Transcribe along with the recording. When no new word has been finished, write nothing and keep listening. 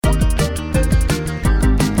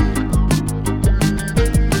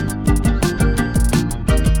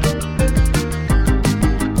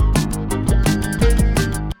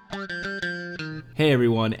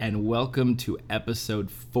everyone, and welcome to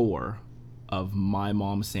episode 4 of My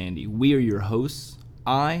Mom Sandy. We are your hosts.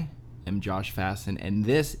 I am Josh Fasten, and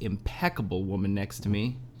this impeccable woman next to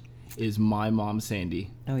me is my mom,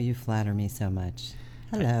 Sandy. Oh, you flatter me so much.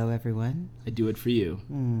 Hello, everyone. I do it for you.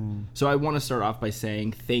 So I want to start off by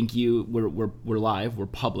saying thank you. We're live. We're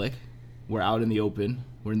public. We're out in the open.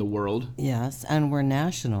 We're in the world. Yes, and we're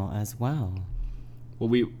national as well. Well,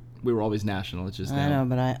 we were always national. It's just now. I know,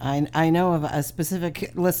 but I know of a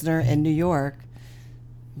specific listener in New York.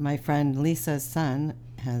 My friend Lisa's son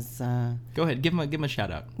has. Go ahead, give him a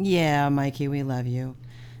shout out. Yeah, Mikey, we love you.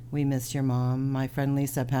 We miss your mom. My friend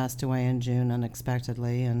Lisa passed away in June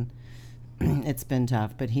unexpectedly, and it's been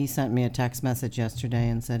tough. But he sent me a text message yesterday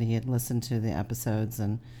and said he had listened to the episodes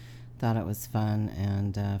and thought it was fun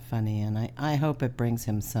and funny, and I hope it brings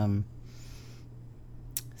him some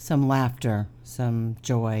laughter, some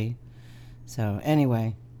joy. So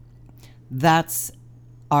anyway, that's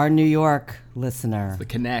our New York listener. It's the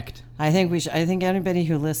connect. I think anybody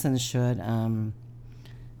who listens should,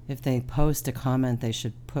 if they post a comment, they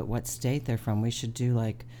should put what state they're from. We should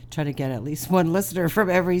try to get at least one listener from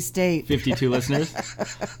every state. 52 listeners?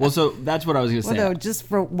 Well, so that's what I was going to say. Well, no, just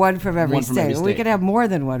for one from every state. We could have more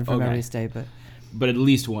than one from every state, but at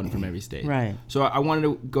least one from every state. Right. So I wanted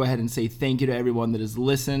to go ahead and say thank you to everyone that has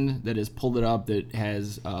listened, that has pulled it up, that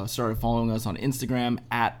has started following us on Instagram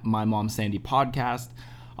at My Mom Sandy Podcast.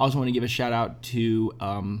 I also want to give a shout out to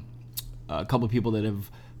a couple of people that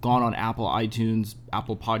have gone on iTunes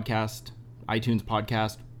Podcast,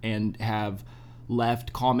 and have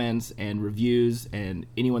left comments and reviews, and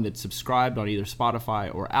anyone that's subscribed on either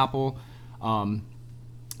Spotify or Apple.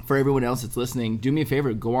 For everyone else that's listening, do me a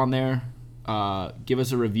favor, go on there. Give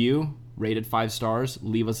us a review, rate it 5 stars,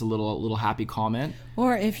 leave us a little happy comment.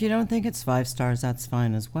 Or if you don't think it's 5 stars, that's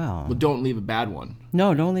fine as well. Well, don't leave a bad one.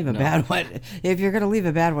 No, don't leave a bad one. If you're going to leave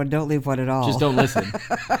a bad one, don't leave one at all. Just don't listen.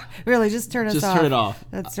 Really, just turn us off. Just turn it off.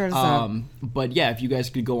 Let's turn us off. But yeah, if you guys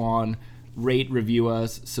could go on, rate, review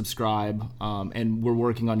us, subscribe, and we're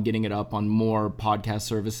working on getting it up on more podcast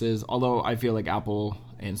services, although I feel like Apple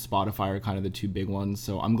and Spotify are kind of the two big ones.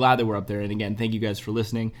 So I'm glad that we're up there. And again, thank you guys for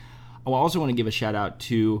listening. I also want to give a shout out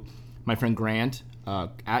to my friend Grant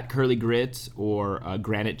at Curly Grits or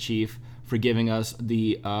Granite Chief for giving us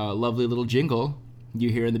the lovely little jingle you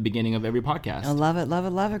hear in the beginning of every podcast. I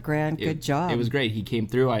love it, Grant. Good job. It was great. He came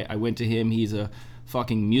through. I went to him. He's a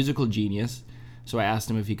fucking musical genius. So I asked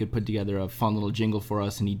him if he could put together a fun little jingle for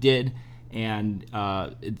us, and he did. And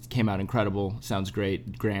it came out incredible. Sounds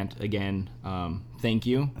great. Grant, again, thank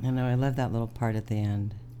you. I know. I love that little part at the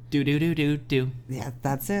end. Do. Yeah,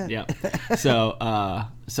 that's it. Yeah.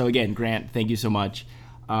 So again, Grant, thank you so much.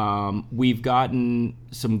 We've gotten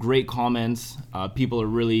some great comments. People are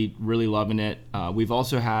really, really loving it. We've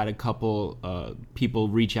also had a couple people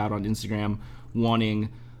reach out on Instagram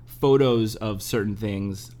wanting photos of certain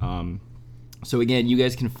things. So again, you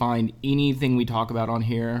guys can find anything we talk about on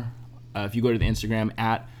here. If you go to the Instagram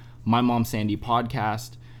at My Mom Sandy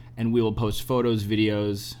Podcast, and we will post photos,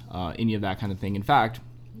 videos, any of that kind of thing. In fact,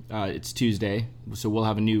 it's Tuesday, so we'll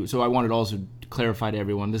have so I wanted to also clarify to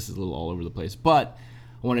everyone, this is a little all over the place, but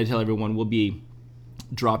I wanted to tell everyone we'll be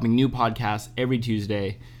dropping new podcasts every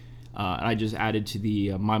Tuesday. And I just added to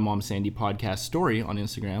the My Mom Sandy podcast story on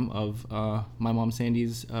Instagram of My Mom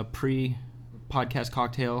Sandy's pre-podcast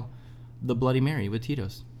cocktail, the Bloody Mary with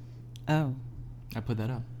Tito's. Oh. I put that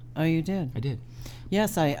up. Oh, you did? I did.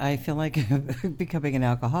 Yes, I feel like becoming an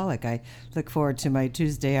alcoholic. I look forward to my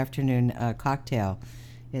Tuesday afternoon cocktail.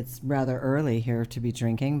 It's rather early here to be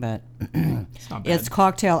drinking, but it's not bad. It's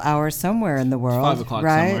cocktail hour somewhere in the world. It's 5 o'clock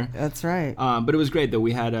right? somewhere. That's right. But it was great, though.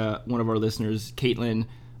 We had one of our listeners, Caitlin.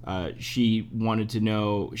 She wanted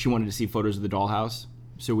to see photos of the dollhouse,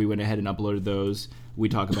 so we went ahead and uploaded those. We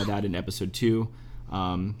talk about that in episode 2.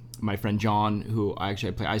 My friend John, who I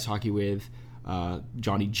play ice hockey with,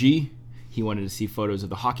 Johnny G, he wanted to see photos of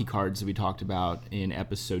the hockey cards that we talked about in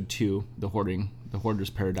episode 2, the Hoarder's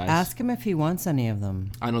Paradise. Ask him if he wants any of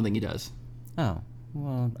them. I don't think he does. Oh,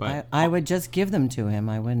 well, But I would just give them to him.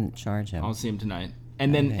 I wouldn't charge him. I'll see him tonight.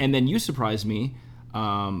 And then you surprised me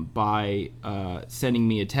by sending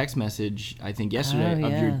me a text message, I think yesterday,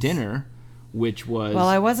 of your dinner, which was... Well,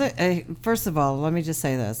 I wasn't... first of all, let me just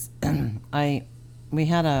say this. We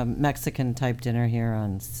had a Mexican-type dinner here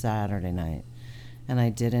on Saturday night, and I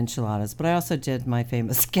did enchiladas, but I also did my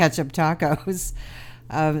famous ketchup tacos.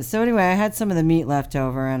 So anyway, I had some of the meat left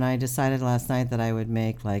over, and I decided last night that I would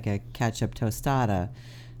make like a ketchup tostada.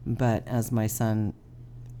 But as my son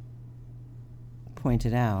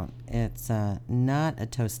pointed out, it's not a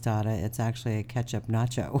tostada. It's actually a ketchup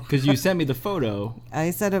nacho. Because you sent me the photo.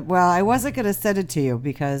 I said it. Well, I wasn't going to send it to you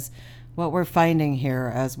because what we're finding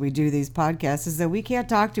here as we do these podcasts is that we can't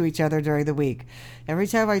talk to each other during the week. Every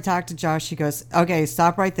time I talk to Josh, he goes, "Okay,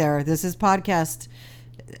 stop right there. This is podcast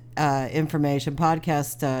information,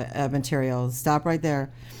 podcast material. Stop right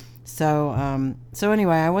there." So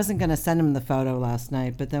anyway, I wasn't going to send him the photo last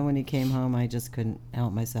night, but then when he came home, I just couldn't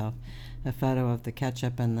help myself. A photo of the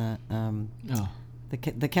ketchup and the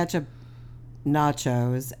ketchup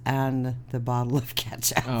nachos and the bottle of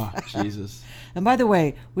ketchup. Oh, Jesus. And by the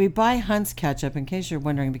way, we buy Hunt's ketchup, in case you're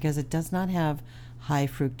wondering, because it does not have high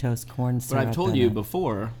fructose corn syrup. But I've told in you it.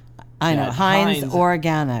 Before. I know, Heinz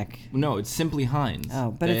organic. No, it's simply Heinz.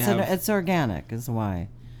 Oh, but it's organic is why.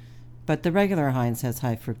 But the regular Heinz has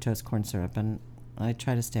high fructose corn syrup, and I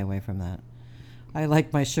try to stay away from that. I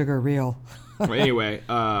like my sugar real. Well, anyway,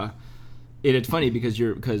 it's funny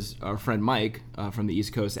because our friend Mike from the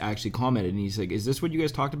East Coast actually commented, and he's like, "Is this what you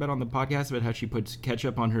guys talked about on the podcast about how she puts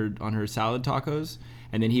ketchup on her salad tacos?"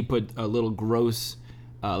 And then he put a little gross,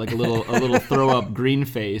 like a little throw up green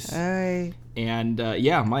face. And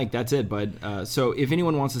yeah, Mike, that's it. But so if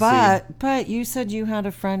anyone wants to see, but you said you had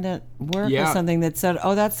a friend at work or something that said,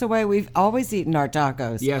 "Oh, that's the way we've always eaten our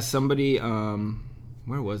tacos." Yeah, somebody.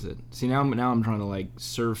 Where was it? See, now I'm trying to like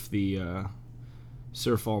surf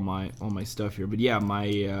all my stuff here. But yeah,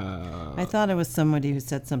 I thought it was somebody who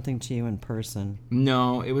said something to you in person.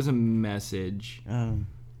 No, it was a message. Oh.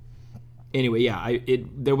 Anyway, yeah,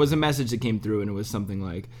 there was a message that came through, and it was something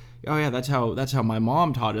like, "Oh yeah, that's how my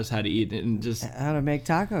mom taught us how to eat it," and just how to make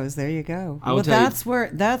tacos. There you go. That's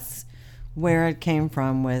where it came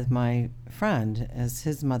from with my friend, as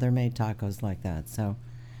his mother made tacos like that. So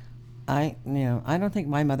I don't think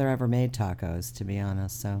my mother ever made tacos, to be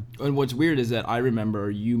honest. So. And what's weird is that I remember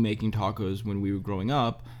you making tacos when we were growing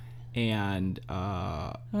up, and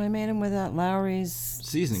I made them with that Lowry's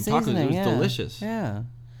seasoning. Tacos, it was delicious. Yeah.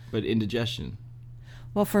 But indigestion.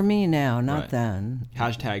 Well, for me now, not right. then.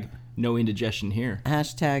 Hashtag no indigestion here.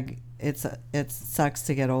 Hashtag it sucks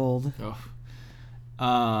to get old. Oh.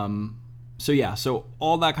 So yeah, so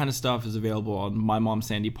all that kind of stuff is available on My Mom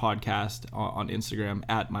Sandy Podcast on Instagram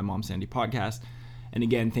at My Mom Sandy Podcast. And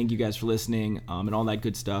again, thank you guys for listening and all that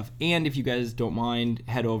good stuff. And if you guys don't mind,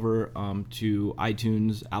 head over to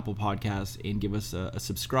iTunes, Apple Podcasts, and give us a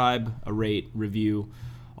subscribe, a rate, review,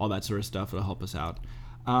 all that sort of stuff. It'll help us out.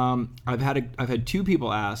 I've had two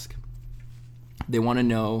people ask. They want to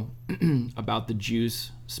know about the juice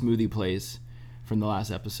smoothie place from the last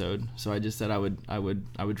episode. So I just said I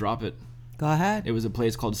would drop it. Go ahead. It was a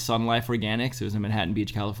place called Sun Life Organics. It was in Manhattan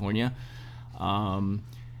Beach, California. And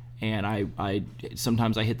I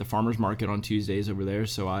sometimes I hit the farmer's market on Tuesdays over there.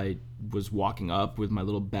 So I was walking up with my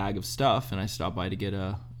little bag of stuff, and I stopped by to get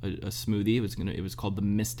a smoothie. It was called the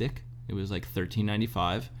Mystic. It was like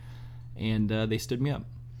 $13.95. And they stood me up.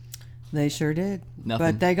 They sure did. Nothing.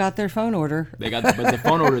 But they got their phone order. But the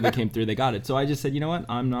phone order that came through, they got it. So I just said, you know what?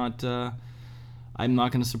 I'm not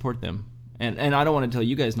going to support them. And I don't want to tell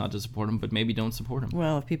you guys not to support them, but maybe don't support them.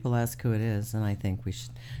 Well, if people ask who it is, then I think we should.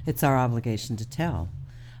 It's our obligation to tell.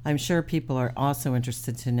 I'm sure people are also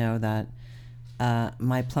interested to know that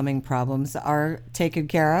my plumbing problems are taken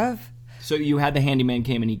care of. So you had the handyman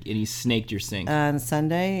came and he snaked your sink. On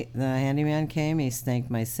Sunday, the handyman came. He snaked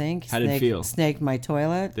my sink. How did it feel? Snaked my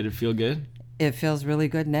toilet. Did it feel good? It feels really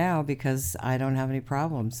good now because I don't have any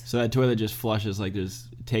problems. So that toilet just flushes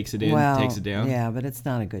takes it in, takes it down? Yeah, but it's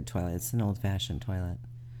not a good toilet. It's an old-fashioned toilet.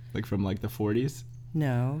 Like from like the 40s?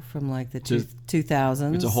 No, from like the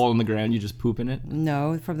 2000s. It's a hole in the ground, you just poop in it?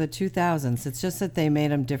 No, from the 2000s. It's just that they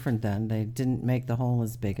made them different then. They didn't make the hole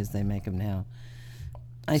as big as they make them now.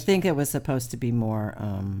 I think it was supposed to be more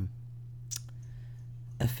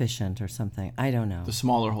efficient or something. I don't know. The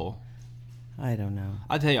smaller hole. I don't know.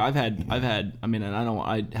 I'll tell you, I had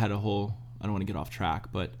a whole, I don't want to get off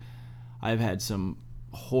track, but I've had some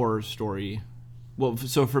horror story. Well,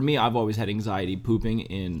 so for me, I've always had anxiety pooping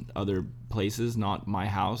in other places, not my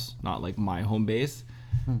house, not like my home base,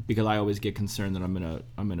 because I always get concerned that I'm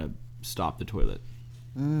gonna stop the toilet.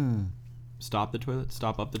 Stop the toilet?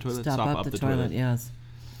 Stop up the toilet? Stop up the toilet, yes.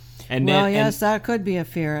 And yes, that could be a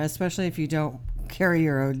fear, especially if you don't carry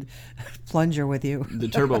your own plunger with you. The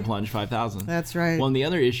Turbo Plunge 5000. That's right. Well, and the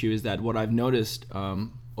other issue is that what I've noticed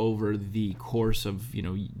over the course of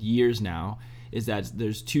years now is that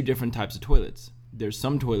there's two different types of toilets. There's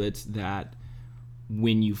some toilets that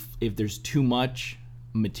if there's too much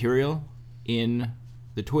material in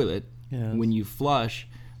the toilet, yes, when you flush,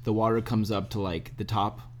 the water comes up to like the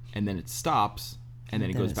top and then it stops and then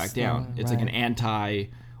it goes back down. It's like an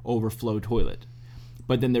anti-overflow toilet.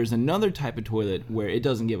 But then there's another type of toilet where it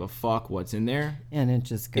doesn't give a fuck what's in there. And it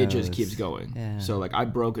just goes. It just keeps going. Yeah. So like I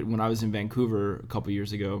broke it when I was in Vancouver a couple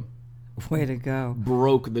years ago. Way to go.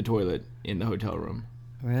 Broke the toilet in the hotel room.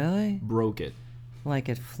 Really? Broke it. Like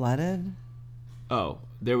it flooded? Oh,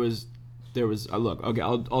 there was look, okay,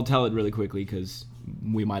 I'll tell it really quickly because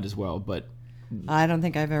we might as well, but I don't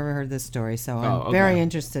think I've ever heard this story, so I'm okay. very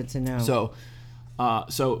interested to know.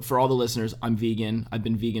 So for all the listeners, I'm vegan. I've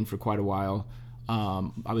been vegan for quite a while.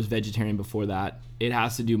 I was vegetarian before that. It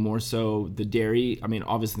has to do more so the dairy. I mean,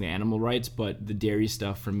 obviously the animal rights, but the dairy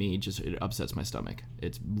stuff for me it upsets my stomach.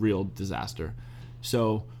 It's real disaster.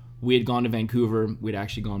 So we had gone to Vancouver. We'd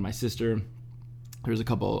actually gone. My sister. There was a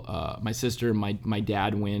couple. My sister, my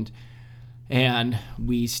dad went, and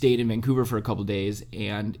we stayed in Vancouver for a couple days.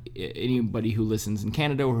 And anybody who listens in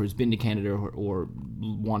Canada or who's been to Canada or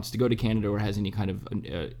wants to go to Canada or has any kind of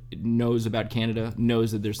knows about Canada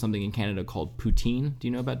knows that there's something in Canada called poutine. Do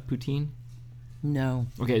you know about poutine? No.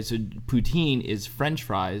 Okay, so poutine is French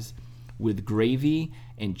fries with gravy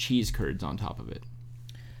and cheese curds on top of it.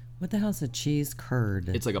 What the hell's a cheese curd?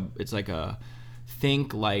 It's like a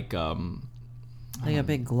think like like a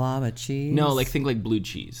big glob of cheese? No, like think like blue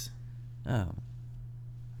cheese. Oh.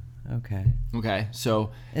 Okay. Okay,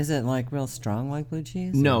 so is it like real strong like blue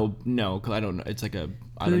cheese? No, because I don't know. It's like I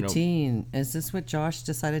don't know. Poutine. Is this what Josh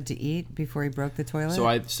decided to eat before he broke the toilet?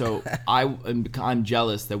 I'm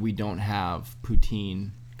jealous that we don't have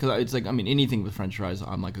poutine because it's like I mean anything with French fries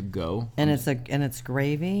I'm like a go. And it's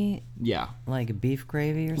gravy. Yeah. Like beef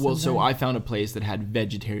gravy or something. Well, so I found a place that had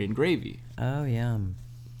vegetarian gravy. Oh, yum.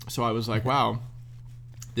 So I was like, wow,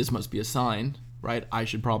 this must be a sign, right? I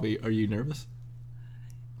should probably. Are you nervous?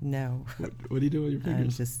 No. What are you doing with your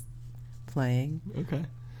fingers? I'm just playing. Okay.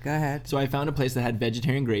 Go ahead. So I found a place that had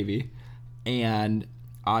vegetarian gravy, and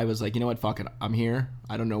I was like, you know what, fuck it, I'm here.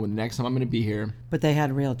 I don't know when the next time I'm going to be here. But they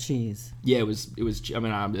had real cheese. Yeah, it was. I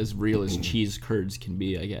mean, I'm as real as cheese curds can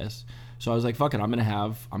be, I guess. So I was like, fuck it, I'm gonna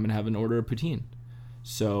have an order of poutine.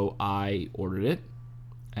 So I ordered it,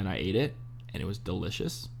 and I ate it, and it was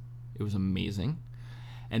delicious. It was amazing.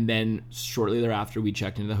 And then shortly thereafter, we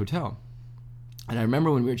checked into the hotel. And I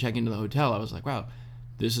remember when we were checking into the hotel, I was like, wow,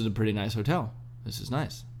 this is a pretty nice hotel. This is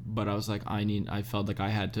nice. But I was like, I felt like I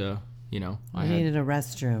had to, I needed a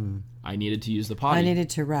restroom. I needed to use the potty. I needed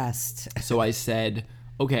to rest. So I said,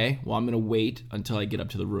 okay, well, I'm going to wait until I get up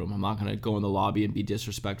to the room. I'm not going to go in the lobby and be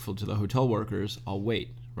disrespectful to the hotel workers. I'll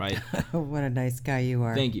wait, right? What a nice guy you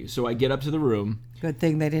are. Thank you. So I get up to the room. Good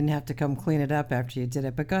thing they didn't have to come clean it up after you did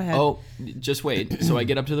it, but go ahead. Oh, just wait. So I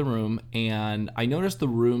get up to the room, and I noticed the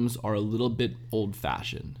rooms are a little bit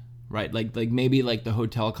old-fashioned, right? Like maybe like the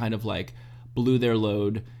hotel kind of like blew their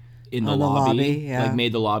load in the lobby, yeah. Like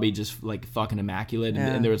made the lobby just like fucking immaculate,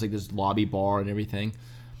 and there was like this lobby bar and everything.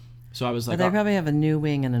 So I was like, but they probably have a new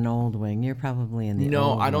wing and an old wing. You're probably in the old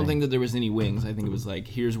No, I don't wing. think that there was any wings. I think it was like,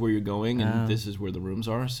 here's where you're going, and this is where the rooms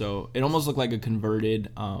are. So it almost looked like a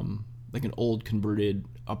converted, like an old converted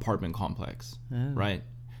apartment complex, right?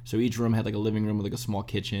 So each room had like a living room with like a small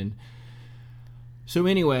kitchen. So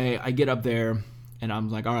anyway, I get up there, and I'm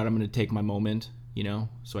like, all right, I'm going to take my moment,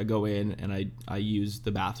 So I go in, and I use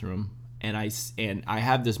the bathroom, and I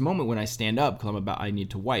have this moment when I stand up because I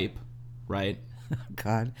need to wipe, right? Oh,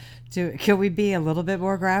 God. Can we be a little bit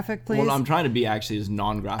more graphic, please? Well, I'm trying to be actually as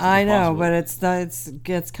non-graphic I as know, possible.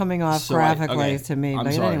 but it's coming off graphically to me. I'm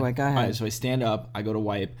But sorry. anyway, go ahead. All right, so I stand up, I go to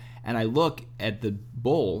wipe, and I look at the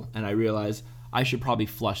bowl, and I realize I should probably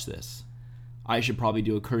flush this. I should probably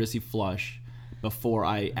do a courtesy flush before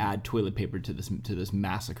I add toilet paper to this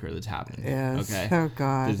massacre that's happening. Yes. Okay. Oh,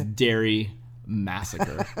 God. This dairy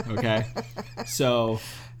massacre. Okay. So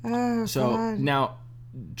God. Now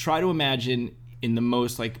try to imagine in the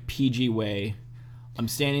most like PG way. I'm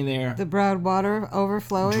standing there. The brown water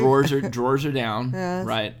overflowing. Drawers are down. Yes.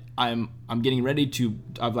 Right. I'm getting ready to.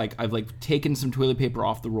 I've taken some toilet paper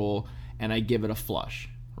off the roll, and I give it a flush.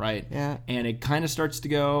 Right. Yeah. And it kind of starts to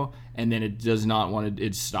go, and then it does not want to.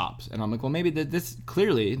 It stops, and I'm like, well, maybe this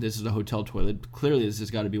is a hotel toilet. Clearly, this has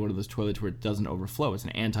got to be one of those toilets where it doesn't overflow. It's an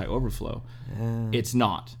anti-overflow. It's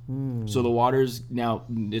not. So the water's now.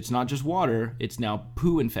 It's not just water. It's now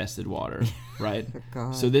poo-infested water. Right.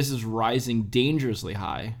 God. So this is rising dangerously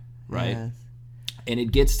high. Right. Yes. And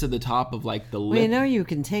it gets to the top of like the lip. Well, you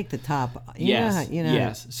can take the top.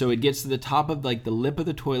 Yes. So it gets to the top of like the lip of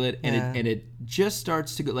the toilet, and it just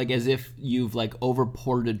starts to go like as if you've like over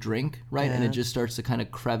poured a drink, right? And it just starts to kind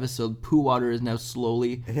of crevice. So poo water is now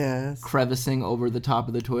slowly crevicing over the top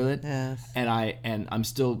of the toilet. Yes. And I'm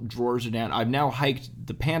still, drawers are down. I've now hiked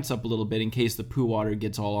the pants up a little bit in case the poo water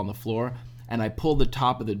gets all on the floor, and I pull the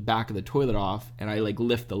top of the back of the toilet off, and I like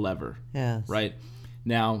lift the lever. Yes. Right.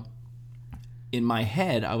 Now, in my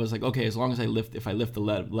head, I was like, okay, as long as if I lift the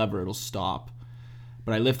lever, it'll stop.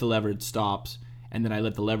 But I lift the lever, it stops, and then I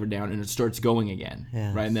let the lever down, and it starts going again,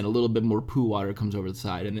 Yes. right? And then a little bit more poo water comes over the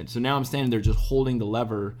side, and so now I'm standing there just holding the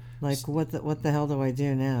lever. Like, what the hell do I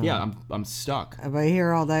do now? Yeah, I'm stuck. Am I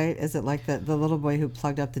here all night? Is it like the little boy who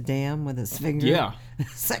plugged up the dam with his finger? Yeah,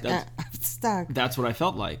 It's like, I'm stuck. that's what I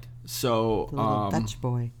felt like. So, The little Dutch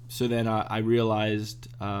boy. so then I realized.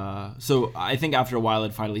 So I think after a while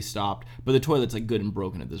it finally stopped, but the toilet's like good and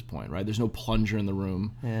broken at this point, right? There's no plunger in the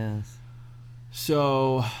room. Yes.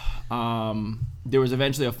 So there was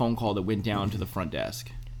eventually a phone call that went down to the front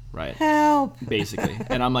desk, right? Help. Basically.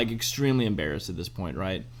 And I'm like extremely embarrassed at this point,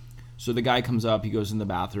 right? So the guy comes up, he goes in the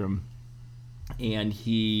bathroom, and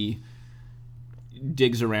he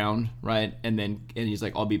digs around, right? And he's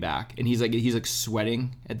like, I'll be back. And he's like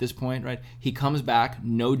sweating at this point, right? He comes back,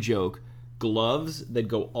 no joke, gloves that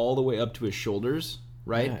go all the way up to his shoulders,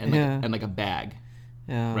 right? Yeah. And like a bag,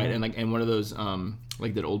 Yeah. right? And one of those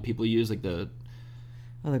like that old people use, like the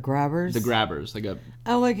grabbers. like a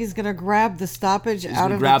Oh, like he's gonna grab the stoppage He's out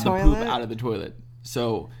gonna of grab the the toilet. poop out of the toilet.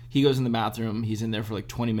 So he goes in the bathroom. He's in there for like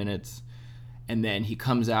 20 minutes, and then he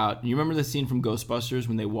comes out. You remember the scene from Ghostbusters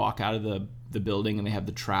when they walk out of the building and they have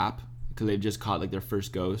the trap because they've just caught like their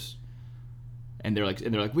first ghost, and they're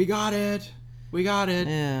like, we got it.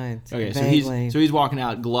 Yeah. Okay, Vaguely. so he's walking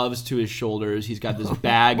out, gloves to his shoulders. He's got this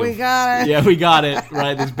bag. We got it. Yeah, we got it.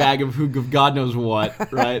 Right, this bag of God knows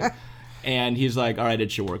what. Right. And he's like, all right,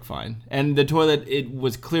 it should work fine. And the toilet, it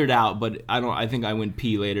was cleared out, but I think I went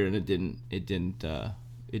pee later and it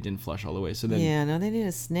didn't flush all the way. So then, Yeah, no, they need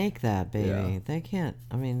to snake that, baby. Yeah. They can't.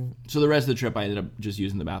 I mean, so the rest of the trip, I ended up just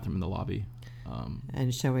using the bathroom in the lobby.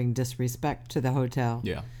 and showing disrespect to the hotel.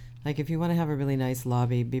 Yeah. Like, if you want to have a really nice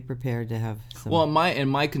lobby, be prepared to have some. Well,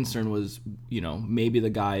 my concern was, maybe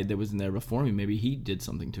the guy that was in there before me, maybe he did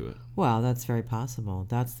something to it. Well, that's very possible.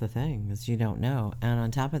 That's the thing, is you don't know. And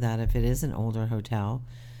on top of that, if it is an older hotel,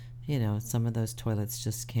 some of those toilets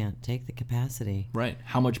just can't take the capacity. Right.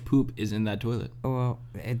 How much poop is in that toilet? Well,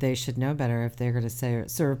 they should know better if they're going to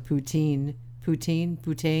serve poutine. Poutine.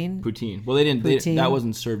 Well, they didn't. Poutine. That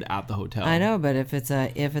wasn't served at the hotel. I know, but if it's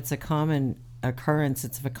a common occurrence,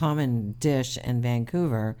 it's a common dish in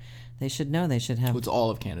Vancouver, they should know. They should have It's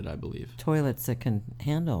all of Canada, I believe. toilets that can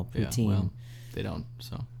handle poutine. Yeah, well, they don't.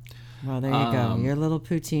 So. Well, there you go. Your little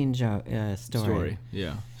poutine story.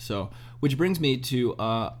 Yeah. So, which brings me to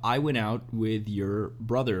I went out with your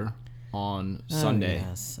brother on Sunday.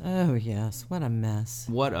 Oh yes. What a mess.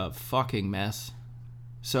 What a fucking mess.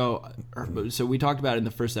 So we talked about it in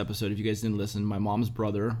the first episode. If you guys didn't listen, my mom's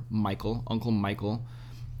brother, Michael, Uncle Michael,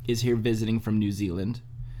 is here visiting from New Zealand,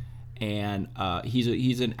 and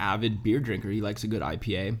he's an avid beer drinker. He likes a good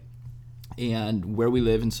IPA, and where we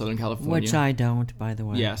live in Southern California, Which I don't, by the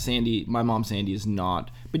way. yeah, my mom Sandy is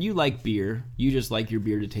not. But you like beer. You just like your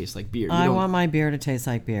beer to taste like beer. I want my beer to taste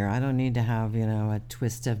like beer. I don't need to have a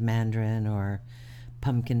twist of mandarin or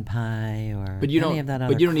pumpkin pie or any of that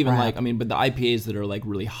other But you don't even crap. like. I mean, but the IPAs that are like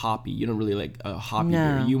really hoppy. You don't really like a hoppy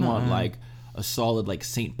No, beer. You want like a solid like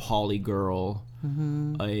St. Pauli Girl, a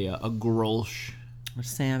Grolsch, Or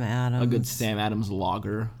Sam Adams. a good Sam Adams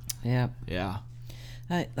lager. Yep. Yeah.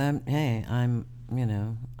 Hey, I'm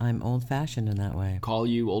old fashioned in that way. Call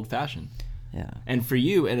you old fashioned. Yeah. And for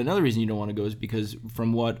you, and another reason you don't want to go is because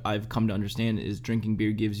from what I've come to understand is drinking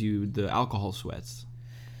beer gives you the alcohol sweats.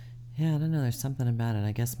 Yeah, I don't know. There's something about it.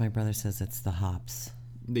 I guess my brother says it's the hops.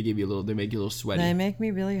 They make you a little sweaty. They make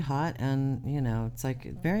me really hot, and it's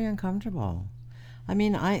like very uncomfortable. I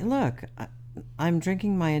mean, I'm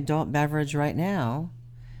drinking my adult beverage right now,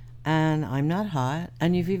 and I'm not hot.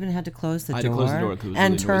 And you've even had to close the I had door, to close the door 'cause it was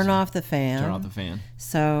and really turn noisy. off the fan. Turn off the fan.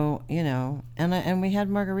 So and we had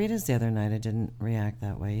margaritas the other night. I didn't react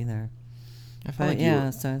that way either. I felt But like yeah,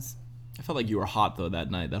 so I felt like you were hot though that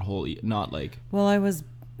night. That whole not like well, I was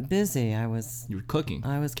busy. I was cooking.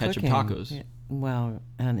 cooking. Ketchup tacos. Yeah, well,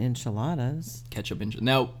 and enchiladas. Ketchup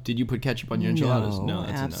now, did you put ketchup on your enchiladas? No,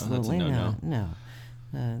 That's absolutely a no. not.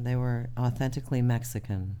 No, they were authentically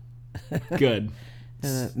Mexican. Good.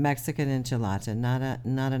 Mexican enchilada,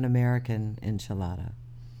 not an American enchilada.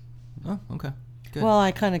 Oh, okay. Good. Well,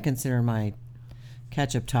 I kind of consider my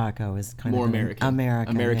ketchup taco as kind More of American.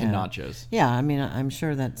 American yeah. nachos. Yeah, I mean, I'm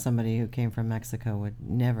sure that somebody who came from Mexico would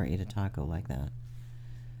never eat a taco like that.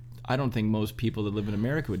 I don't think most people that live in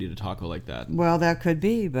America would eat a taco like that. Well, that could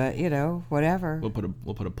be, but whatever. We'll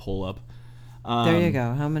put a poll up. There you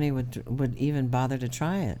go. How many would even bother to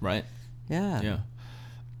try it? Right. Yeah. Yeah.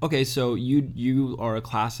 Okay, so you are a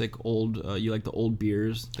classic old. You like the old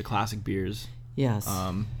beers, the classic beers. Yes.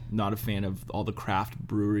 not a fan of all the craft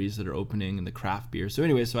breweries that are opening and the craft beer. So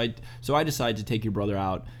anyway, so I decided to take your brother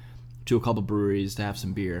out to a couple breweries to have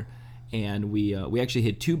some beer, and we actually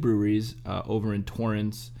hit 2 breweries over in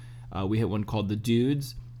Torrance. We hit one called The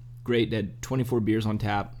Dudes. Great, they had 24 beers on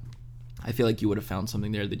tap. I feel like you would have found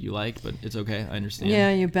something there that you liked, but it's okay. I understand.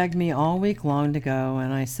 Yeah, you begged me all week long to go,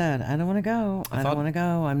 and I said, I don't want to go. I don't want to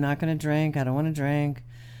go. I'm not going to drink. I don't want to drink.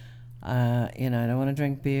 I don't want to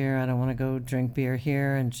drink beer. I don't want to go drink beer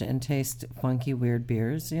here and taste funky, weird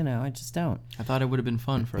beers. I just don't. I thought it would have been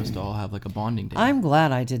fun for us to all have like a bonding day. I'm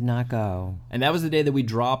glad I did not go. And that was the day that we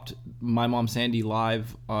dropped My Mom Sandy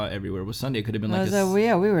live everywhere. It was Sunday. It could have been like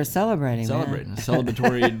we were celebrating. A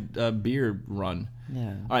celebratory beer run.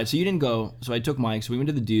 Yeah. All right, so you didn't go. So I took Mike. So we went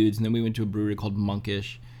to the Dudes, and then we went to a brewery called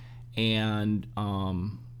Monkish. And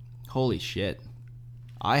holy shit,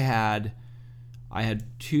 I had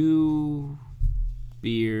 2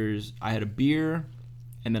 beers. I had a beer,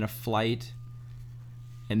 and then a flight,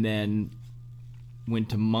 and then went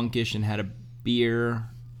to Monkish and had a beer,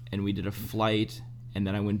 and we did a flight, and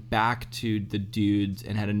then I went back to the Dudes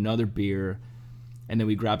and had another beer, and then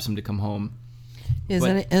we grabbed some to come home. Is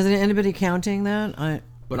anybody counting that?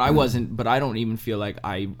 But I wasn't. But I don't even feel like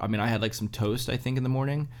I mean, I had like some toast, I think, in the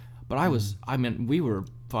morning. But we were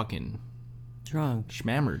fucking drunk,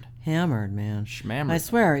 schmammered, hammered, man. Schmammered. I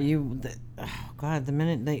swear, the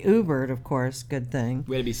minute they Ubered, of course, good thing.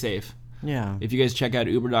 We had to be safe. Yeah. If you guys check out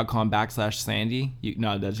uber.com/Sandy,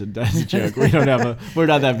 no, that's a joke. We're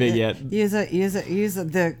not that big yet. Use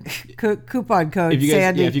the coupon code if you guys,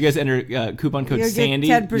 Sandy. Yeah, if you guys enter coupon code Sandy,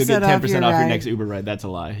 you'll get 10% off your next Uber ride. That's a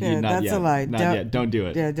lie. Yeah, that's yet. a lie. Not yet. Don't do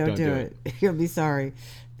it. Yeah, don't do it. You'll be sorry.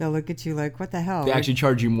 They'll look at you like, what the hell? They actually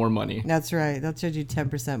charge you more money. That's right. They'll charge you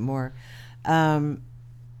 10% more. Oh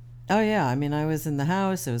yeah. I mean, I was in the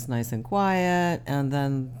house. It was nice and quiet, and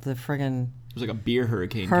then the friggin' it was like a beer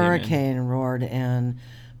hurricane roared in.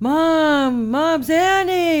 Mom,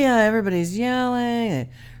 Sandy! Everybody's yelling.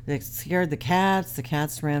 They scared the cats. The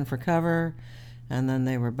cats ran for cover, and then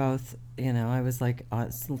they were both. I was like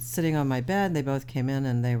sitting on my bed. They both came in,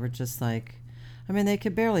 and they were just like, I mean, they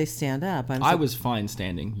could barely stand up. I was fine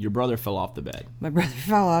standing. Your brother fell off the bed. My brother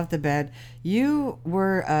fell off the bed. You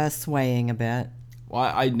were swaying a bit.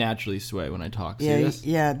 Well, I naturally sway when I talk. See this?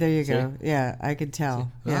 Yeah, there you See? go. Yeah, I could tell.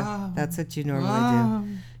 Yeah, that's what you normally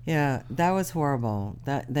do. Yeah, that was horrible.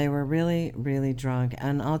 That they were really, really drunk.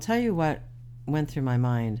 And I'll tell you what went through my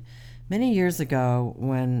mind. Many years ago,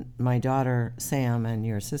 when my daughter Sam and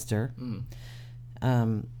your sister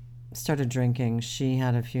started drinking, she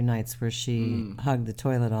had a few nights where she hugged the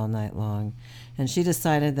toilet all night long, and she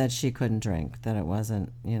decided that she couldn't drink. That it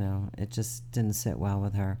wasn't, it just didn't sit well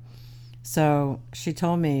with her. So she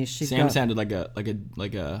told me Sam sounded like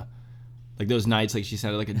those nights, like she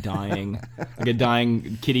sounded like a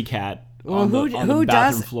dying kitty cat on the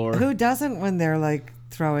bathroom floor. Who doesn't when they're like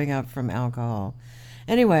throwing up from alcohol?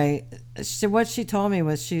 Anyway, what she told me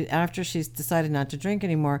was after she decided not to drink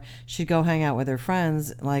anymore, she'd go hang out with her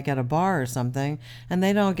friends, like at a bar or something, and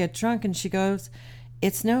they'd all get drunk. And she goes,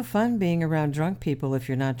 "It's no fun being around drunk people if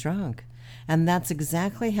you're not drunk." And that's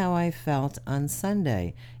exactly how I felt on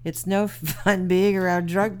Sunday. It's no fun being around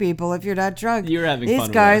drunk people if you're not drunk. You're having fun. These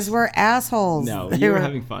guys were assholes. No, you were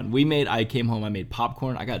having fun. I came home. I made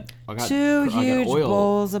popcorn. I got two huge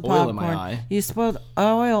bowls of popcorn. In my eye. You spilled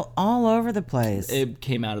oil all over the place. It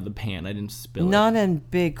came out of the pan. I didn't spill it. Not in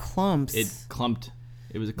big clumps. It clumped.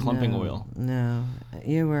 It was a clumping oil. No,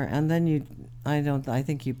 you were, and then I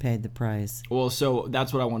think you paid the price. Well, so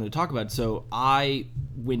that's what I wanted to talk about. So I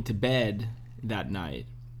went to bed that night,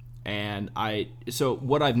 and so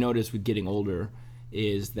what I've noticed with getting older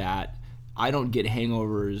is that I don't get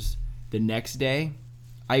hangovers the next day.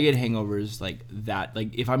 I get hangovers like that,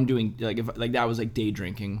 like if I'm doing if that was like day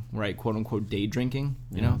drinking, right? Quote unquote day drinking,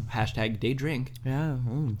 hashtag day drink. Yeah,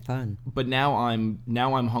 fun. But now I'm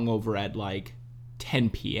hungover at like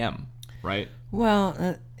 10 p.m. right?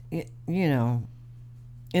 Well,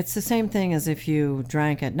 it's the same thing as if you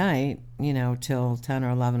drank at night, till 10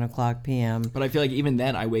 or 11 o'clock p.m. But I feel like even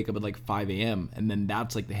then I wake up at like 5 a.m. and then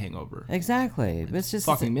that's like the hangover. Exactly. It's just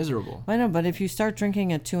fucking miserable. I know, but if you start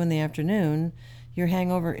drinking at 2 in the afternoon, your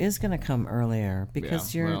hangover is going to come earlier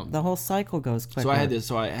because the whole cycle goes quicker.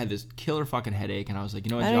 So I had this killer fucking headache, and I was like,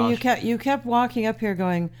 you know what, Josh? You kept walking up here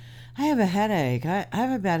going, I have a headache. I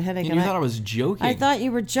have a bad headache. And you thought I was joking. I thought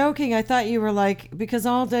you were joking. I thought you were like, because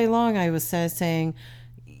all day long I was saying,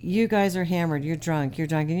 you guys are hammered, you're drunk.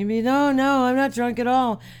 And you'd be, no, I'm not drunk at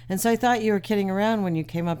all. And so I thought you were kidding around when you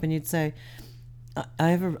came up and you'd say, I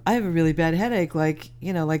have a really bad headache. Like,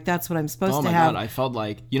 like that's what I'm supposed Oh to my have. God, I felt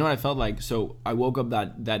like, you know what I felt like? So I woke up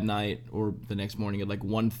that night or the next morning at like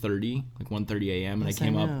 1:30, like 1:30 a.m. And Yes, I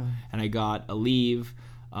came I up know. and I got a leave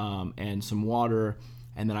and some water.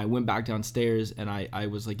 And then I went back downstairs and I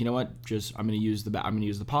was like, you know what? I'm going to use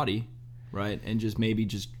the potty, right? And just maybe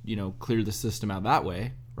clear the system out that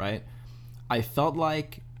way, right? I felt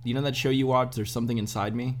like, that show you watch, There's Something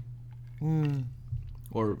Inside Me?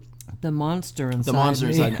 Or The monster inside the monster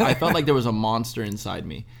me. inside me. I felt like there was a monster inside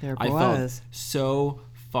me. There I was. felt so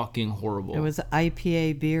fucking horrible. It was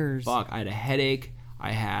IPA beers. Fuck, I had a headache.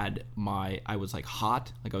 I was like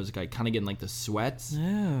hot. Like I was like kind of getting like the sweats.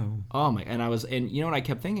 Oh. Oh my, and you know what I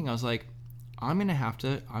kept thinking? I was like, I'm gonna have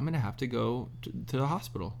to go to the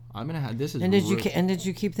hospital. This is. And did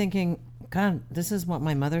you keep thinking, God, this is what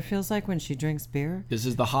my mother feels like when she drinks beer? This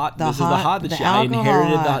is the hot. The This is the hot that the I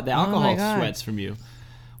inherited alcohol. the Oh my alcohol God. sweats from you.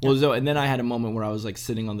 Well, so and then I had a moment where I was like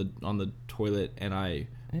sitting on the toilet and I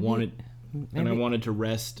wanted to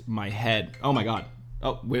rest my head. Oh my God.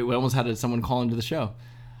 Oh wait, we almost had someone call into the show.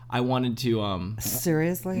 I wanted to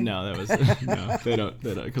Seriously? No, that was no. They don't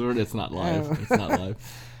because it's not live. Oh. It's not live.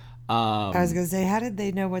 I was gonna say, how did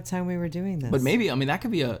they know what time we were doing this? But maybe that could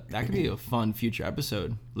be a fun future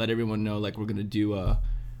episode. Let everyone know like we're gonna do a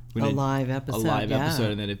live episode. episode,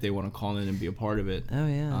 and then if they want to call in and be a part of it. Oh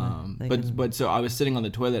yeah. But so I was sitting on the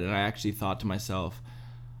toilet and I actually thought to myself,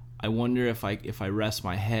 I wonder if I rest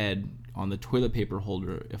my head on the toilet paper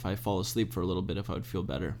holder, if I fall asleep for a little bit, if I would feel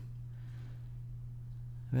better.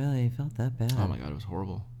 Really, you felt that bad? Oh my God, it was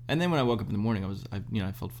horrible. And then when I woke up in the morning,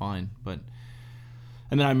 I felt fine, but.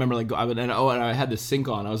 And then I remember like and I had the sink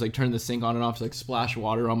on. I was like turning the sink on and off to like splash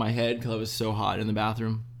water on my head because I was so hot in the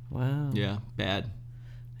bathroom. Wow. Yeah, bad.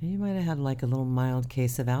 You might have had like a little mild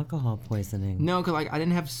case of alcohol poisoning. No, because like I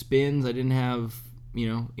didn't have spins. I didn't have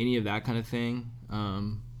any of that kind of thing.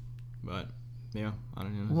 But yeah, I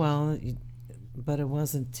don't know. Well, but it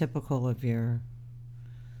wasn't typical of your.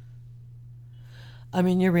 I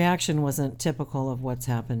mean, your reaction wasn't typical of what's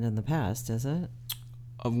happened in the past, is it?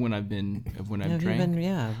 Of when I've drank.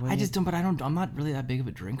 I just don't. But I'm not really that big of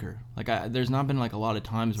a drinker. Like there's not been like a lot of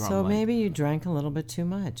times where So I'm like. maybe you drank a little bit too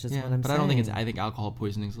much. Is what I'm saying. But I don't think I think alcohol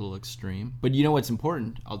poisoning is a little extreme. But you know what's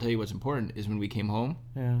important? I'll tell you what's important is when we came home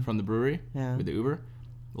from the brewery with the Uber,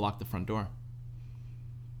 lock the front door.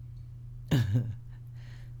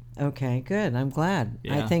 Okay, good. I'm glad.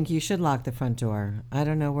 Yeah. I think you should lock the front door. I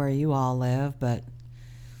don't know where you all live, but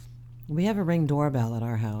we have a Ring doorbell at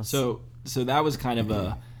our house. So that was kind of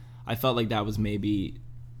I felt like that was maybe.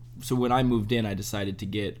 So when I moved in, I decided to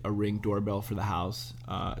get a Ring doorbell for the house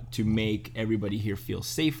to make everybody here feel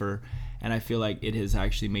safer, and I feel like it has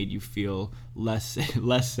actually made you feel less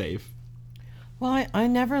safe. Well, I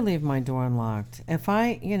never leave my door unlocked. If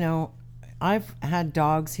I've had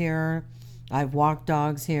dogs here, I've walked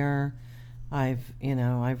dogs here, I've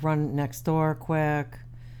run next door quick.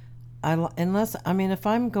 If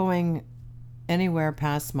I'm going anywhere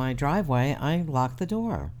past my driveway, I lock the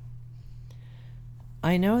door.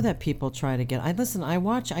 I know that people try to get. I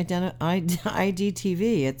watch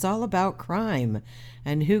IDTV. It's all about crime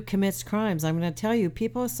and who commits crimes. I'm going to tell you,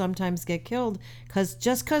 people sometimes get killed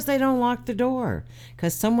just because they don't lock the door,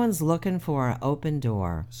 because someone's looking for an open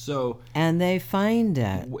door. So and they find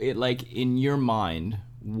it. Like in your mind,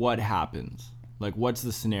 what happens? Like, what's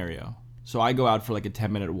the scenario? So I go out for like a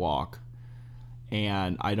 10-minute walk,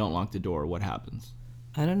 and I don't lock the door. What happens?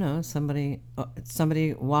 I don't know. Somebody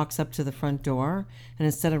walks up to the front door, and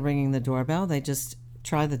instead of ringing the doorbell, they just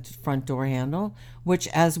try the front door handle, which,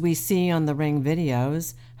 as we see on the Ring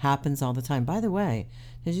videos, happens all the time. By the way,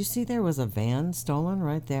 did you see there was a van stolen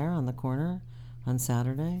right there on the corner on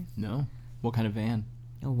Saturday? No. What kind of van?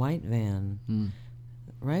 A white van.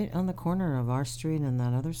 Right on the corner of our street and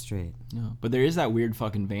that other street. No. But there is that weird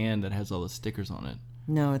fucking van that has all the stickers on it.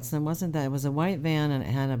 No, it wasn't that. It was a white van, and it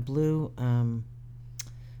had a blue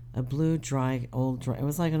dry. It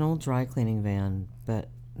was like an old dry cleaning van, but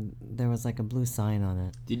there was like a blue sign on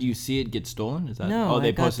it. Did you see it get stolen? Is that? No, Oh,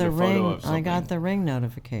 they posted a photo of something. I got the Ring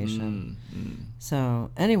notification.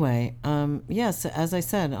 So anyway, yes, as I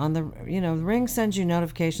said, on the the Ring sends you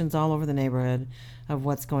notifications all over the neighborhood of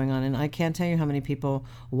what's going on, and I can't tell you how many people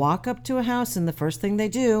walk up to a house and the first thing they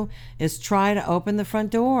do is try to open the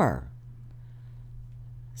front door.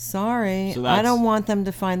 Sorry, So I don't want them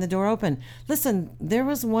to find the door open. Listen, there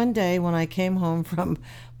was one day when I came home from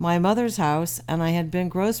my mother's house and I had been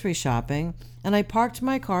grocery shopping, and I parked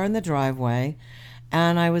my car in the driveway,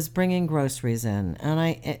 and I was bringing groceries in,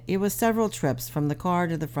 and it was several trips from the car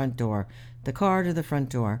to the front door, the car to the front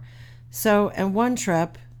door. So, in one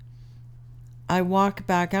trip, I walk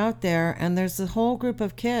back out there, and there's a whole group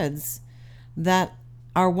of kids that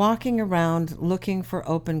are walking around looking for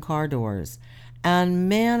open car doors. And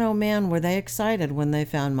man, oh man, were they excited when they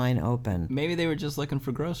found mine open. Maybe they were just looking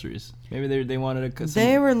for groceries. Maybe they wanted to...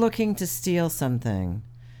 They were looking to steal something.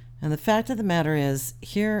 And the fact of the matter is,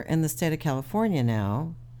 here in the state of California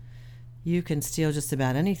now, you can steal just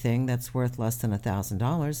about anything that's worth less than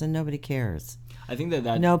 $1,000 and nobody cares. I think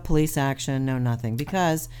that... No police action, no nothing,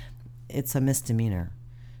 because it's a misdemeanor.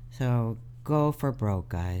 So go for broke,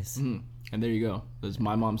 guys. And there you go. That's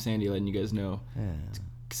my mom, Sandy, letting you guys know. Yeah.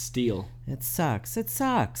 Steal. It sucks. It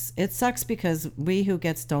sucks. It sucks because we who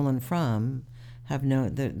get stolen from have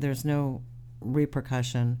there's no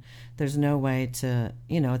repercussion. There's no way to,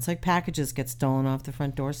 it's like packages get stolen off the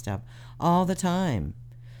front doorstep all the time.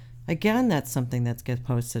 Again, that's something that gets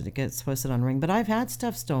posted on Ring, but I've had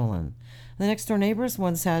stuff stolen. The next door neighbors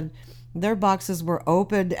once had their boxes were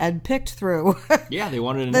opened and picked through. Yeah, they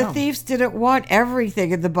wanted to know. The thieves didn't want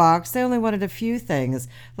everything in the box. They only wanted a few things.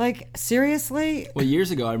 Like, seriously? Well,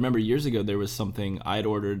 I remember years ago there was something, I'd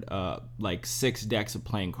ordered like 6 decks of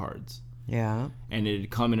playing cards. Yeah. And it had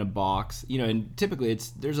come in a box, and typically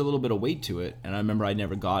there's a little bit of weight to it, and I remember I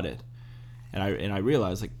never got it. And I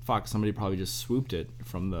realized, like, fuck, somebody probably just swooped it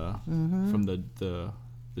from the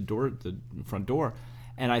front door.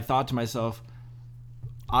 And I thought to myself,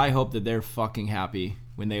 I hope that they're fucking happy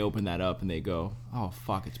when they open that up and they go, oh,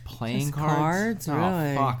 fuck, it's playing Just cards? Really?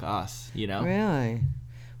 Oh, fuck us, Really?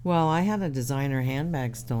 Well, I had a designer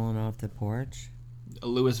handbag stolen off the porch. A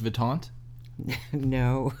Louis Vuitton?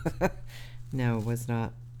 No. No, it was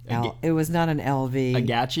not. It was not an LV. A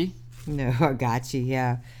Gachi? No, a Gachi,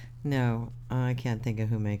 yeah. No, I can't think of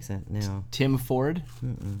who makes it. No. Tim Ford?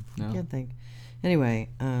 No. I can't think. Anyway,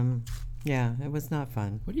 yeah, it was not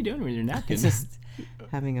fun. What are you doing with your napkin? It's just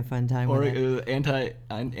having a fun time with it.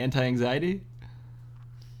 Anti-anxiety?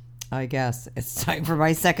 I guess it's time for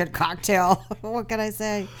my second cocktail. What can I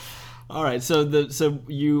say? All right, so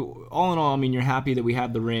you, all in all, I mean, you're happy that we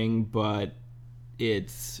have the Ring, but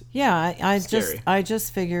it's I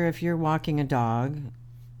just figure if you're walking a dog,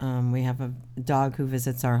 we have a dog who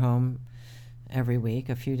visits our home every week,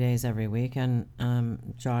 a few days every week, and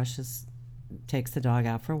Josh takes the dog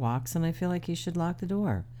out for walks, and I feel like he should lock the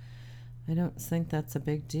door. I don't think that's a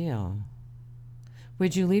big deal.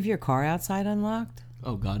 Would you leave your car outside unlocked?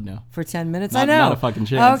 Oh, God, no. For 10 minutes? I know. Not a fucking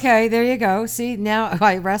chance. Okay, there you go. See, now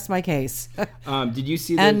I rest my case. Did you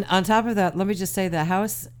see that? And on top of that, let me just say the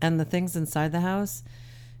house and the things inside the house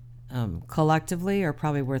collectively are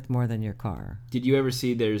probably worth more than your car. Did you ever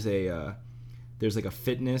see there's like a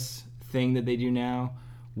fitness thing that they do now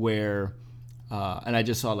where, and I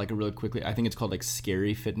just saw like a really quickly, I think it's called like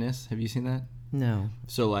Scary Fitness. Have you seen that? No.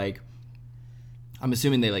 So like, I'm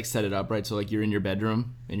assuming they like set it up, right? So like you're in your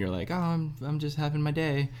bedroom and you're like, oh, I'm just having my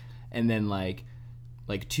day. And then like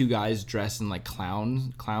 2 guys dressed in like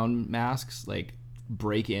clown masks, like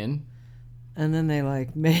break in. And then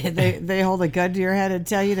they hold a gun to your head and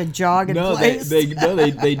tell you to jog in place. They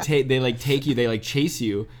take you, they chase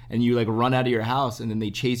you, and you like run out of your house, and then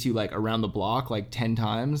they chase you like around the block like 10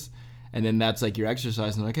 times, and then that's like your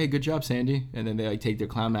exercise. And they're like, hey, good job, Sandy. And then they like take their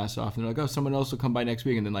clown masks off, and they're like, oh, someone else will come by next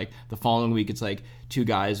week. And then like the following week, it's like 2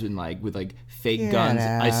 guys with fake guns.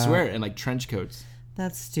 I swear, and like trench coats.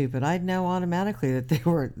 That's stupid. I'd know automatically that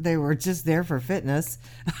they were just there for fitness.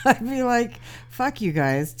 I'd be like, fuck you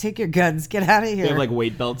guys. Take your guns. Get out of here. They have like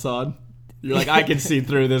weight belts on. You're like, I can see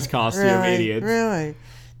through this costume, idiots. Really?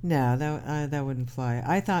 No, that wouldn't fly.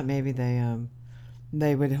 I thought maybe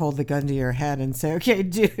they would hold the gun to your head and say, okay,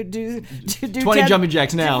 do 20 jumping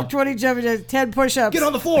jacks now. 20 jumping jacks, 10 push-ups. Get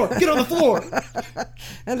on the floor. Get on the floor.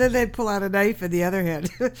 And then they'd pull out a knife in the other hand.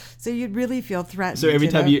 So you'd really feel threatened. So every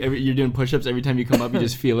time you're doing push-ups, every time you come up, you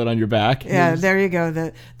just feel it on your back. Yeah, there you go.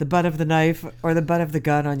 The butt of the knife or the butt of the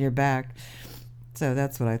gun on your back. So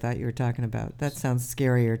that's what I thought you were talking about. That sounds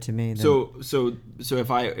scarier to me. So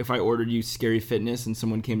if I ordered you Scary Fitness and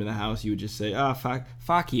someone came to the house, you would just say, "Oh,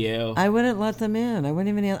 fuck you." I wouldn't let them in. I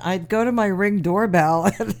wouldn't even. I'd go to my Ring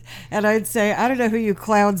doorbell and I'd say, "I don't know who you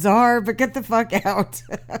clowns are, but get the fuck out."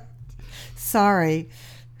 Sorry,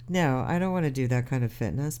 no, I don't want to do that kind of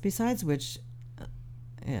fitness. Besides which,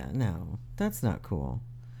 no, that's not cool.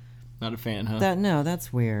 Not a fan, huh?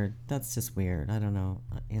 That's weird. That's just weird. I don't know.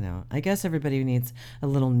 I guess everybody needs a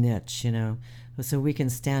little niche, so we can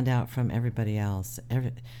stand out from everybody else.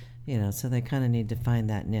 So they kind of need to find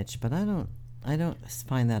that niche. But I don't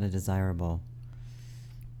find that a desirable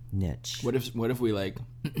niche. What if we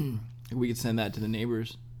we could send that to the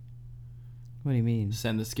neighbors? What do you mean?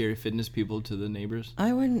 Send the scary fitness people to the neighbors.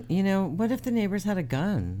 I wouldn't. What if the neighbors had a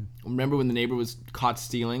gun? Remember when the neighbor was caught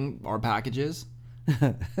stealing our packages?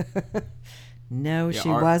 No, she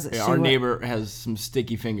wasn't. Our neighbor has some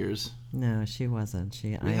sticky fingers. No, she wasn't.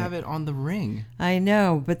 We have it on the Ring. I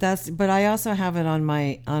know, but I also have it on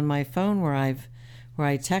my phone where I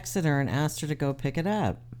texted her and asked her to go pick it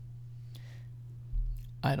up.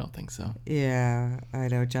 I don't think so. Yeah, I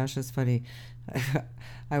know. Josh is funny.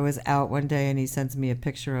 I was out one day and he sends me a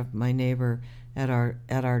picture of my neighbor at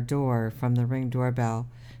our door from the Ring doorbell,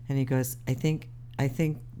 and he goes, I think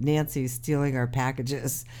Nancy's stealing our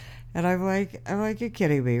packages. And I'm like, you're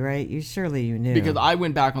kidding me, right? You knew. Because I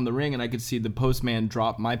went back on the Ring and I could see the postman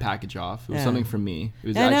drop my package off. It was something from me.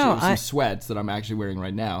 It was some sweats that I'm actually wearing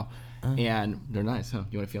right now. And they're nice, huh?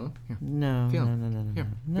 You want to feel them? Here. No. Feel No. them. Here.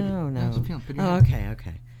 No. Feel them. Put your Oh, hand.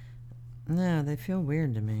 okay. No, they feel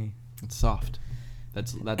weird to me. It's soft.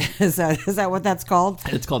 That's Is that what that's called?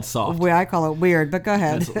 It's called soft. I call it weird, but go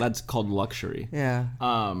ahead. That's called luxury. Yeah.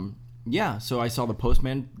 Yeah, so I saw the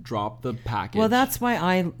postman drop the package. Well, that's why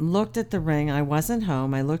I looked at the Ring. I wasn't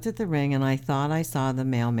home. I looked at the Ring and I thought I saw the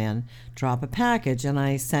mailman drop a package. And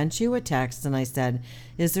I sent you a text and I said,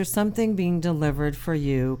 is there something being delivered for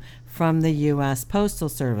you from the U.S. Postal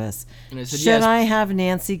Service? And I said, Should yes. I have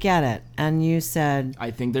Nancy get it? And you said, I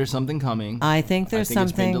think there's something coming. I think there's it's been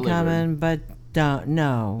something delivered. coming, but don't.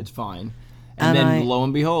 No. It's fine. And then lo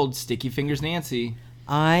and behold, Sticky Fingers Nancy.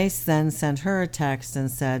 I then sent her a text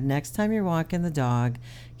and said, next time you're walking the dog,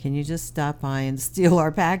 can you just stop by and steal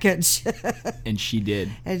our package? And she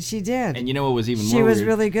did. And she did. And you know what was even more She was weird?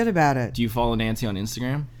 really good about it. Do you follow Nancy on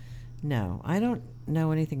Instagram? No, I don't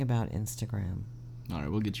know anything about Instagram. All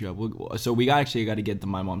right, we'll get you up. So we got to get the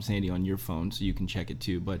My Mom Sandy on your phone so you can check it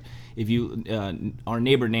too. But if you, our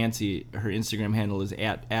neighbor Nancy, her Instagram handle is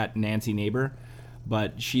at Nancy Neighbor.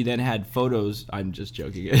 But she then had photos. I'm just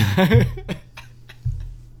joking.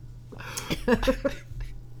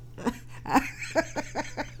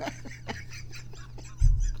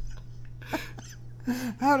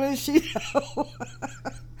 How does she know?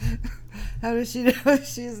 How does she know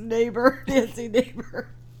she's neighbor, Nancy Neighbor?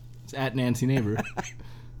 It's at Nancy Neighbor.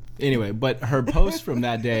 Anyway, but her post from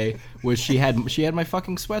that day was she had my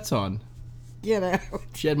fucking sweats on. Get out.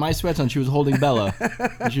 She had my sweats on. She was holding Bella.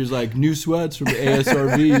 And she was like, new sweats from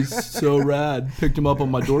ASRVs. So rad. Picked them up on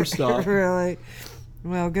my doorstop. Really?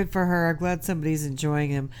 Well, good for her. I'm glad somebody's enjoying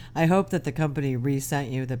him. I hope that the company resent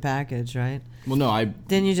you the package, right? Well, no,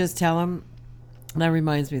 Didn't you just tell them? That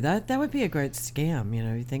reminds me, that would be a great scam,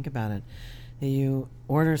 you think about it. You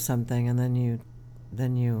order something and then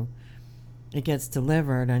you it gets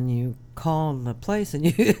delivered and you call the place and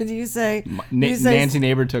you say Nancy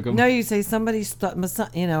Neighbor took them. No, you say somebody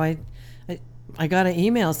I got an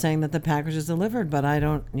email saying that the package is delivered, but I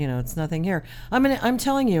don't, it's nothing here. I'm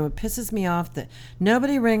telling you, it pisses me off that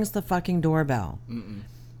nobody rings the fucking doorbell. Mm-mm.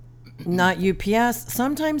 Not UPS.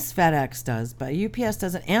 Sometimes FedEx does, but UPS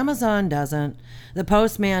doesn't. Amazon doesn't. The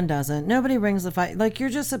postman doesn't. Nobody rings the phone. Like, you're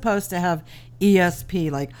just supposed to have ESP.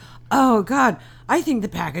 Like, oh, God, I think the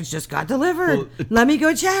package just got delivered. Well, let me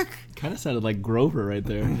go check. Kind of sounded like Grover right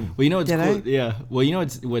there. Well, you know what's Did cool? I? Yeah. Well, you know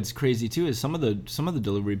what's crazy too is some of the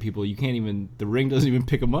delivery people you can't even, the Ring doesn't even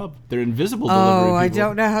pick them up. They're invisible delivery people. Oh, I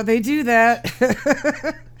don't know how they do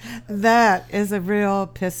that. That is a real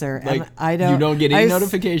pisser. Like, and I don't. you don't get any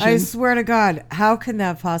notifications? I swear to God, how can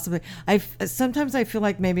that possibly? Sometimes I feel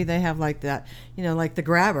like maybe they have like that, like the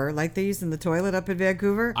grabber, like they use in the toilet up in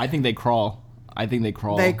Vancouver. I think they crawl.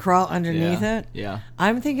 They crawl underneath it. Yeah.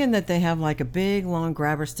 I'm thinking that they have like a big long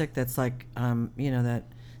grabber stick that's like, that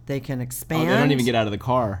they can expand. Oh, they don't even get out of the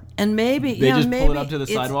car. And maybe they just pull it up to the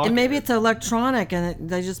sidewalk. And maybe it's electronic, and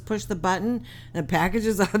they just push the button, and the package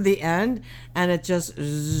is on the end, and it just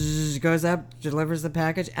goes up, delivers the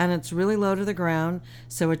package, and it's really low to the ground,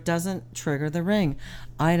 so it doesn't trigger the Ring.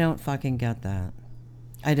 I don't fucking get that.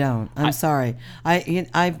 I don't. I'm sorry.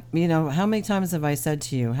 I how many times have I said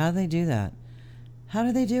to you, how do they do that? How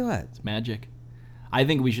do they do it? It's magic. I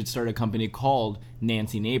think we should start a company called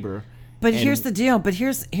Nancy Neighbor. But here's the deal. But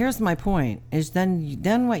here's my point. Is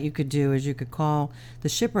then what you could do is you could call the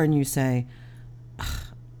shipper and you say,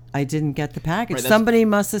 I didn't get the package. Right, somebody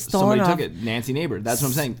must have stolen it. Somebody took it. Nancy Neighbor. That's what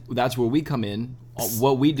I'm saying. That's where we come in.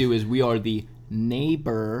 What we do is we are the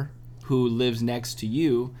neighbor who lives next to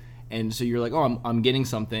you. And so you're like, oh, I'm getting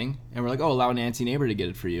something. And we're like, oh, allow Nancy Neighbor to get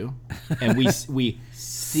it for you. And we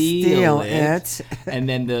steal it. And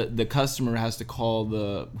then the customer has to call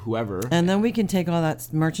the whoever. And then we can take all that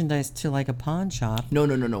merchandise to like a pawn shop. No.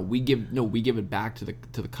 We give it back to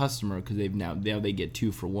the customer because they get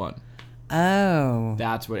 2 for 1. Oh.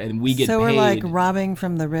 That's what, and we get so paid. we're like robbing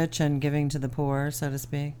from the rich and giving to the poor, so to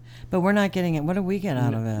speak. But we're not getting it. What do we get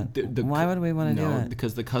out of it? Why would we want to do it?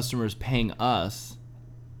 Because the customer's paying us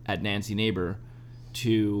at Nancy Neighbor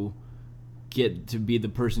to get to be the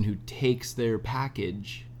person who takes their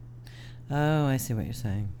package. Oh, I see what you're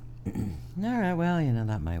saying. All right, well,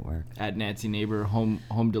 that might work. At Nancy Neighbor home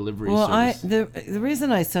delivery service. Well, the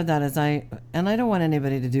reason I said that is I don't want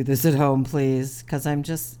anybody to do this at home, please, because I'm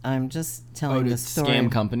just telling the story.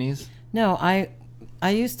 Scam companies? No, I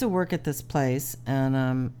used to work at this place,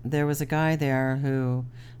 and there was a guy there who,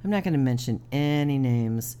 I'm not going to mention any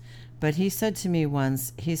names, but he said to me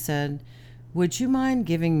once, he said, would you mind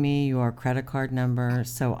giving me your credit card number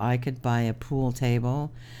so I could buy a pool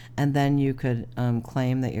table, and then you could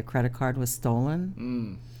claim that your credit card was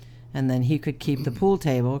stolen? And then he could keep the pool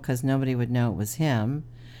table because nobody would know it was him,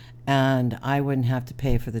 and I wouldn't have to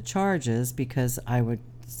pay for the charges because I would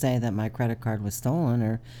say that my credit card was stolen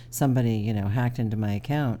or somebody, hacked into my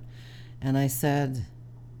account. And I said,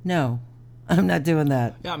 no, I'm not doing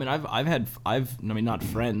that. Yeah, I mean, I've not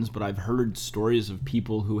friends, but I've heard stories of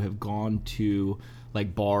people who have gone to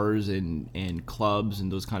like bars and clubs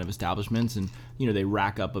and those kind of establishments, and they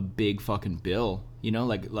rack up a big fucking bill,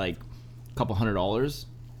 like a couple $100,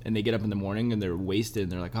 and they get up in the morning and they're wasted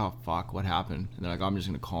and they're like, oh fuck, what happened? And they're like, oh, I'm just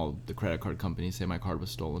gonna call the credit card company, say my card was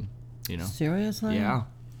stolen. Seriously? Yeah.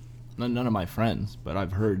 None of my friends, but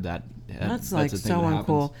I've heard that. That's like so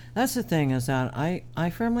uncool. That's the thing, is that I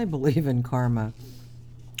firmly believe in karma.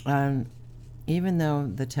 Even though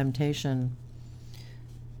the temptation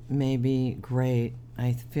may be great,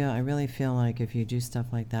 I really feel like if you do stuff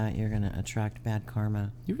like that, you're gonna attract bad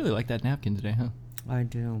karma. You really like that napkin today, huh? I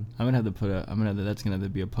do. I'm gonna have to that's gonna have to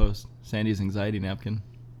be a post. Sandy's anxiety napkin.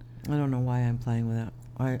 I don't know why I'm playing with it.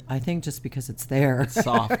 I think just because it's there. It's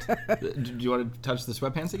soft. Do you want to touch the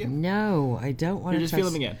sweatpants again? No, I don't want to. Just feel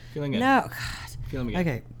them again. Feel them again. No, God. Feel them again.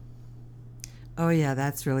 Okay. Oh yeah,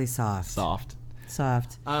 that's really soft. Soft.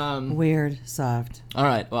 Weird. Soft. All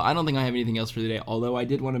right. Well, I don't think I have anything else for today. Although I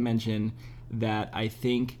did want to mention that I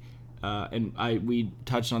think, we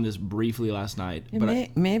touched on this briefly last night.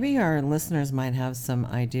 Maybe our listeners might have some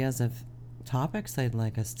ideas of topics they'd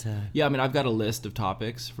like us to. Yeah, I mean, I've got a list of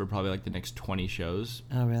topics for probably like the next 20 shows.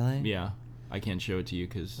 Oh, really? Yeah. I can't show it to you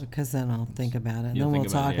because then I'll think about it. And then we'll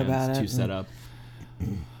talk about it. It's too set up.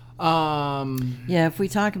 Yeah, if we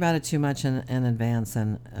talk about it too much in advance,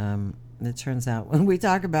 and it turns out when we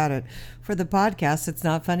talk about it for the podcast, it's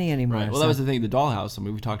not funny anymore. Right. Well, that was the thing. The dollhouse. I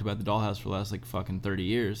mean, we talked about the dollhouse for the last like fucking 30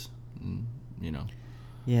 years.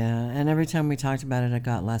 Yeah, and every time we talked about it, it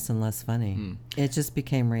got less and less funny. It just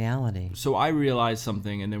became reality. So I realized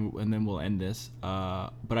something, and then we'll end this.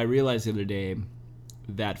 But I realized the other day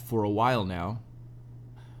that for a while now,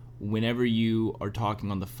 whenever you are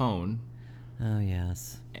talking on the phone, oh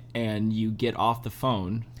yes, and you get off the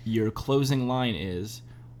phone, your closing line is,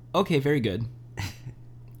 "Okay, very good."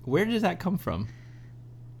 Where does that come from?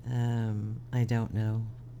 I don't know.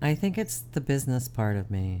 I think it's the business part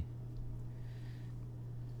of me.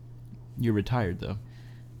 You're retired, though.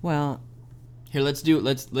 Well, here, let's.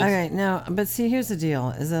 All right, now, but see, here's the deal: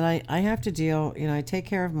 is that I have to deal. I take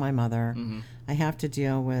care of my mother. Mm-hmm. I have to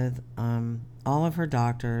deal with all of her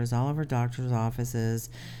doctors, all of her doctors'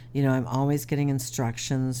 offices. I'm always getting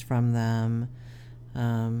instructions from them.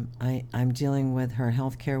 I'm dealing with her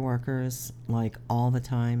healthcare workers like all the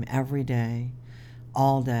time, every day,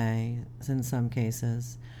 all day. In some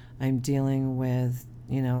cases, I'm dealing with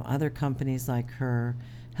other companies like her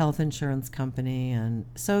health insurance company, and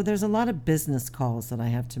so there's a lot of business calls that I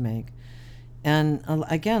have to make. And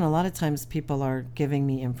again, a lot of times people are giving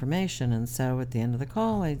me information, and so at the end of the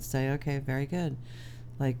call, I'd say, "Okay, very good.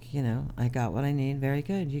 Like, I got what I need. Very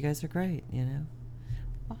good. You guys are great.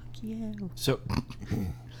 Fuck you." So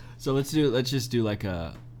let's just do like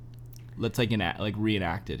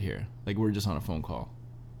reenact it here. Like we're just on a phone call.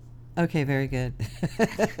 Okay, very good.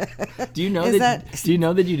 Do you know that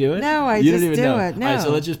you do it? No, I you just don't even do know. it. No. All right,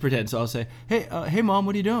 so let's just pretend. So I'll say, "Hey, Mom,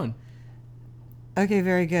 what are you doing?" Okay,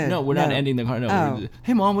 very good. No, we're not ending the call. No. Oh.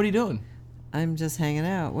 Hey, Mom, what are you doing? I'm just hanging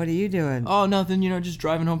out. What are you doing? Oh, nothing. Just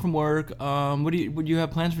driving home from work. Would you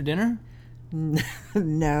have plans for dinner?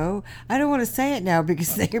 No, I don't want to say it now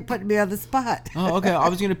because then you're putting me on the spot. Oh, okay. I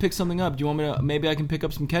was gonna pick something up. Do you want me to? Maybe I can pick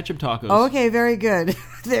up some ketchup tacos. Oh, okay, very good.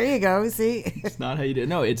 There you go. See, it's not how you do it.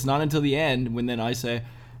 No, it's not until the end when then I say,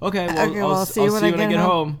 "Okay, well, I'll see you when I get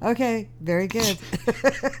home." home. Okay, very good.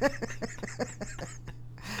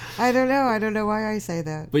 I don't know why I say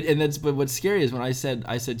that. But what's scary is when I said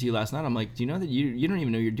to you last night, I'm like, do you know that you don't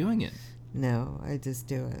even know you're doing it? No, I just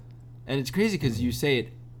do it. And it's crazy because you say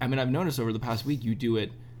it. I mean, I've noticed over the past week you do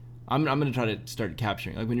it I'm gonna try to start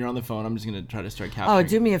capturing. Like when you're on the phone, I'm just gonna try to start capturing. Oh,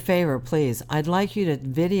 do me a favor, please. I'd like you to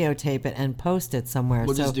videotape it and post it somewhere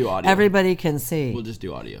We'll so just do audio. everybody can see. We'll just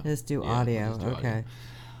do audio. Just do Yeah, audio. we'll just do Okay.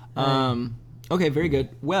 audio. Okay, very good.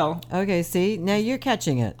 Well, Okay, see? Now you're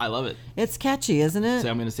catching it. I love it. It's catchy, isn't it? So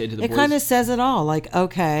I'm gonna say to the It boys. kind of says it all. Like,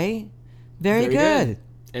 okay, very good.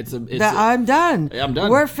 It's a. I'm done. I'm done.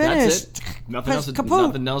 We're That's finished. it. Nothing else. Kaput,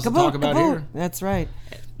 Nothing else to kaput, talk about kaput. here. That's right.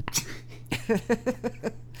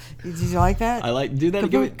 Did you like that? I like do that.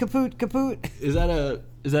 Kaput, kaput, kaput. Is that a?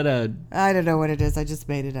 I don't know what it is. I just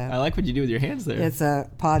made it up. I like what you do with your hands there. It's a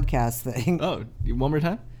podcast thing. Oh, one more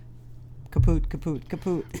time. Kaput, kaput,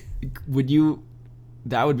 kaput. Would you?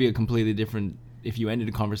 That would be a completely different if you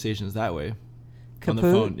ended conversations that way. On the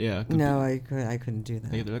Kaput? phone, yeah. Kaput. No, I couldn't do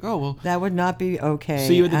that. They're like, oh well. That would not be okay.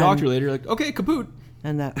 See you at the and- doctor later. You're like, okay, kaput.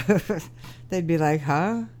 And that they'd be like,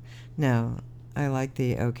 huh? No, I like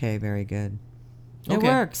the okay, very good. It Okay.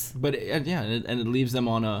 works. But yeah, and it leaves them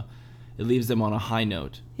on a high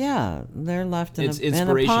note. Yeah, they're left in It's a, in a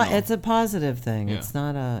inspirational. it's a positive thing. Yeah. It's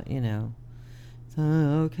not a, it's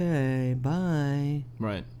okay, bye.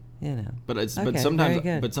 Right. But it's Okay, but sometimes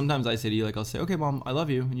very good. I say to you, like, I'll say, okay, Mom, I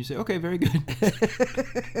love you, and you say, okay, very good.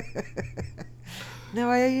 No,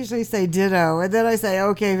 I usually say ditto, and then I say,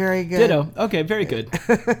 okay, very good. Ditto. Okay, very good.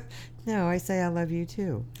 No, I say I love you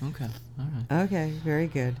too. Okay. All right. Okay, very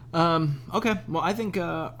good. Okay. Well, I think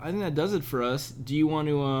that does it for us. Do you want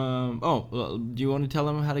to do you want to tell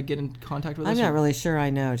them how to get in contact with us? I'm not really sure I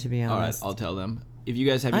know, to be All right, honest. I'll tell them. If you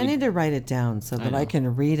guys have I any, need to write it down so that I know.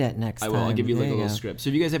 can read it next I time. will. I'll give you like There a little go. script. So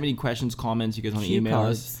if you guys have any questions, comments, you guys want to Cue email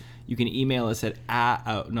cards. us. You can email us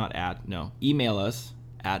email us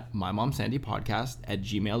at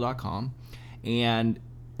mymomsandypodcast@gmail.com, and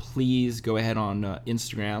please go ahead on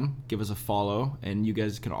Instagram, give us a follow, and you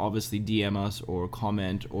guys can obviously DM us or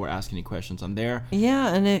comment or ask any questions on there.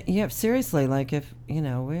 Yeah, and seriously, like if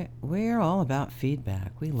we're all about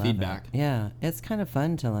feedback. We love Feedback. it. Yeah, it's kind of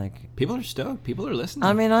fun to like. People are stoked. People are listening.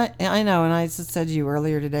 I mean, I know, and I just said to you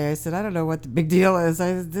earlier today. I said I don't know what the big deal is.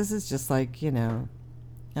 This is just like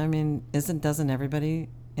I mean, doesn't everybody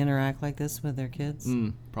interact like this with their kids?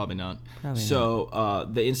 Probably not. Probably so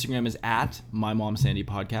the Instagram is at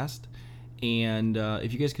mymomsandypodcast. And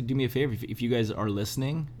if you guys could do me a favor, if you guys are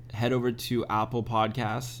listening, head over to Apple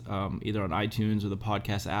Podcasts, either on iTunes or the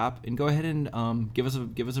podcast app, and go ahead and give us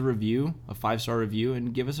a review, a 5-star review,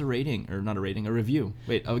 and give us a rating, or not a rating, a review.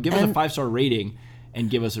 Wait, give us a 5-star rating and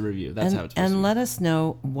give us a review. That's how it's supposed to be. let us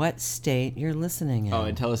know what state you're listening in. Oh,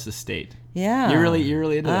 and tell us the state. Yeah. You're really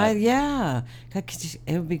into that. Yeah. It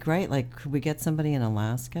would be great. Like, could we get somebody in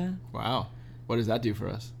Alaska? Wow. What does that do for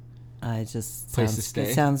us? It just Place sounds, to stay?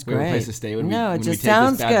 It sounds We have a great. place to stay when we- no, when it we just take this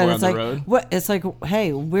sounds bad good. boy on It's the like road? what? It's like,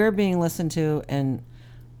 hey, we're being listened to in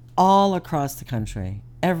all across the country,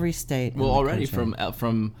 every state. Well, in the already country.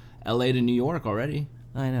 from LA to New York already.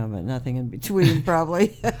 I know, but nothing in between,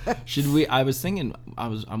 probably. Should we? I'm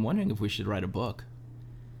wondering if we should write a book.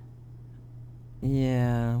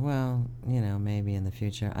 Yeah. Well, maybe in the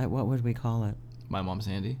future. What would we call it? My Mom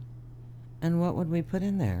Sandy. And what would we put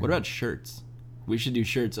in there? What about shirts? We should do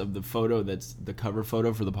shirts of the photo that's the cover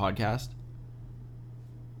photo for the podcast.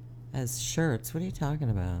 As shirts? What are you talking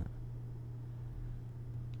about?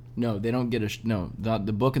 No, they don't get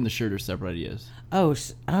the book and the shirt are separate ideas. Oh,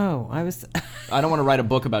 I was. I don't want to write a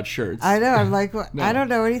book about shirts. I know. I'm like, well, No. I don't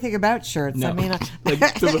know anything about shirts. No. I mean,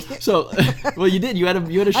 well, you did. You had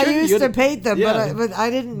a shirt. I used to paint them, Yeah. but I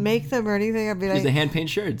didn't make them or anything. I'd be You used to like, hand paint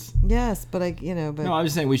shirts. yes, but but No, I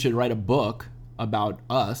was saying we should write a book about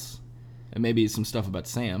us, and maybe some stuff about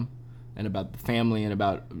Sam, and about the family, and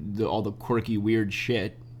about all the quirky, weird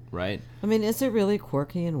shit. Right? I mean, is it really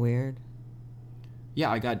quirky and weird? Yeah,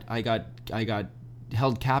 I got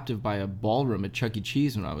held captive by a ballroom at Chuck E.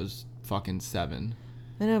 Cheese when I was fucking 7.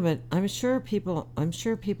 I know, but I'm sure people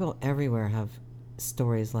everywhere have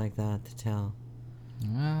stories like that to tell.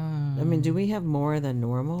 I mean, do we have more than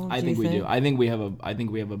normal? I think we do. I think we have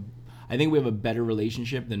a better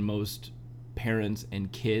relationship than most parents and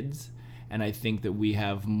kids, and I think that we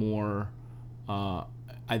have more.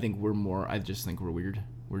 I think we're more. I just think we're weird.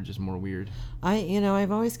 We're just more weird. I've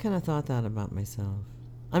always kind of thought that about myself.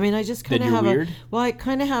 I mean, I just kind That of you're have weird? I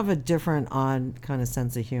kind of have a different, odd kind of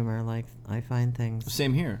sense of humor. Like, I find things.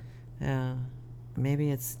 Same here. Yeah,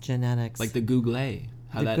 maybe it's genetics. Like the Google.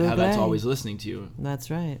 How that's Google. always listening to you. That's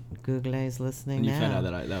right. Google is listening And you now. found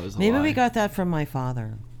out that was a Maybe lie. we got that from my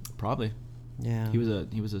father. Probably. Yeah. He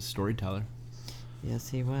was a storyteller. Yes,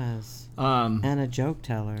 he was. He And a joke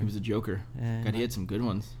teller. was a joker. Yeah. God, he had some good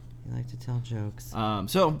ones. He liked to tell jokes.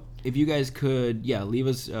 So if you guys could, leave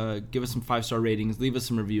us, give us some 5-star ratings, leave us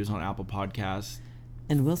some reviews on Apple Podcasts.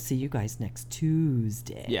 And we'll see you guys next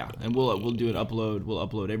Tuesday. Yeah, and we'll do an upload. We'll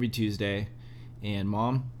upload every Tuesday. And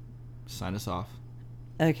Mom, sign us off.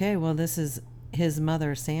 Okay, well, this is his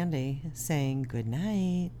mother, Sandy, saying good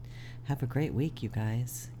night. Have a great week, you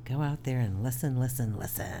guys. Go out there and listen.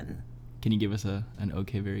 Can you give us an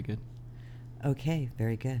okay, very good? Okay,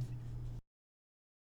 very good.